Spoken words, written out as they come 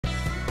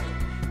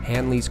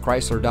Hanlees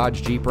Chrysler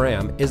Dodge Jeep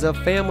Ram is a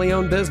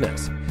family-owned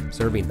business,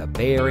 serving the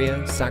Bay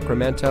Area,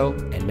 Sacramento,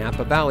 and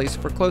Napa Valleys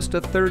for close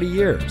to 30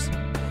 years.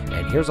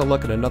 And here's a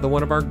look at another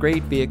one of our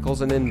great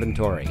vehicles in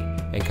inventory,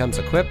 and comes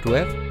equipped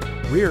with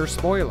rear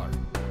spoiler,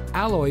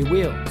 alloy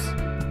wheels,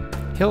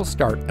 hill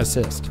start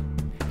assist,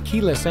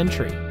 keyless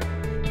entry,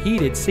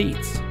 heated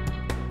seats,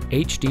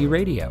 HD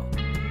radio,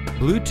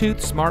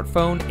 Bluetooth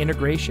smartphone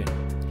integration,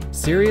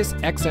 Sirius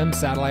XM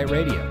satellite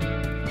radio,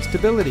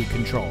 stability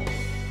control,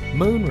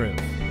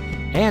 moonroof,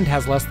 and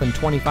has less than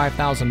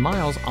 25,000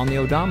 miles on the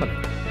odometer.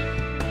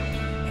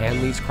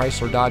 Hanlees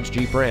Chrysler Dodge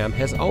Jeep Ram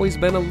has always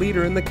been a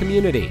leader in the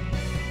community,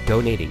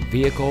 donating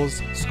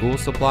vehicles, school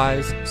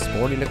supplies,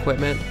 sporting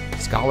equipment,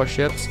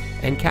 scholarships,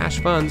 and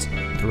cash funds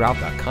throughout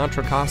the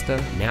Contra Costa,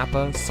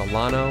 Napa,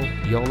 Solano,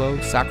 Yolo,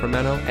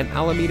 Sacramento, and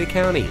Alameda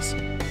counties.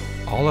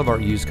 All of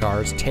our used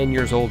cars 10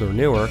 years old or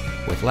newer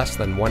with less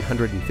than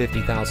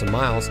 150,000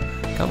 miles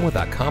come with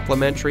a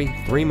complimentary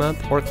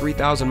 3-month or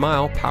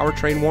 3,000-mile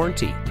powertrain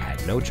warranty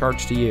at no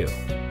charge to you.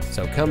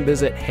 So come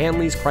visit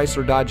Hanlees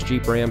Chrysler Dodge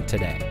Jeep Ram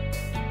today.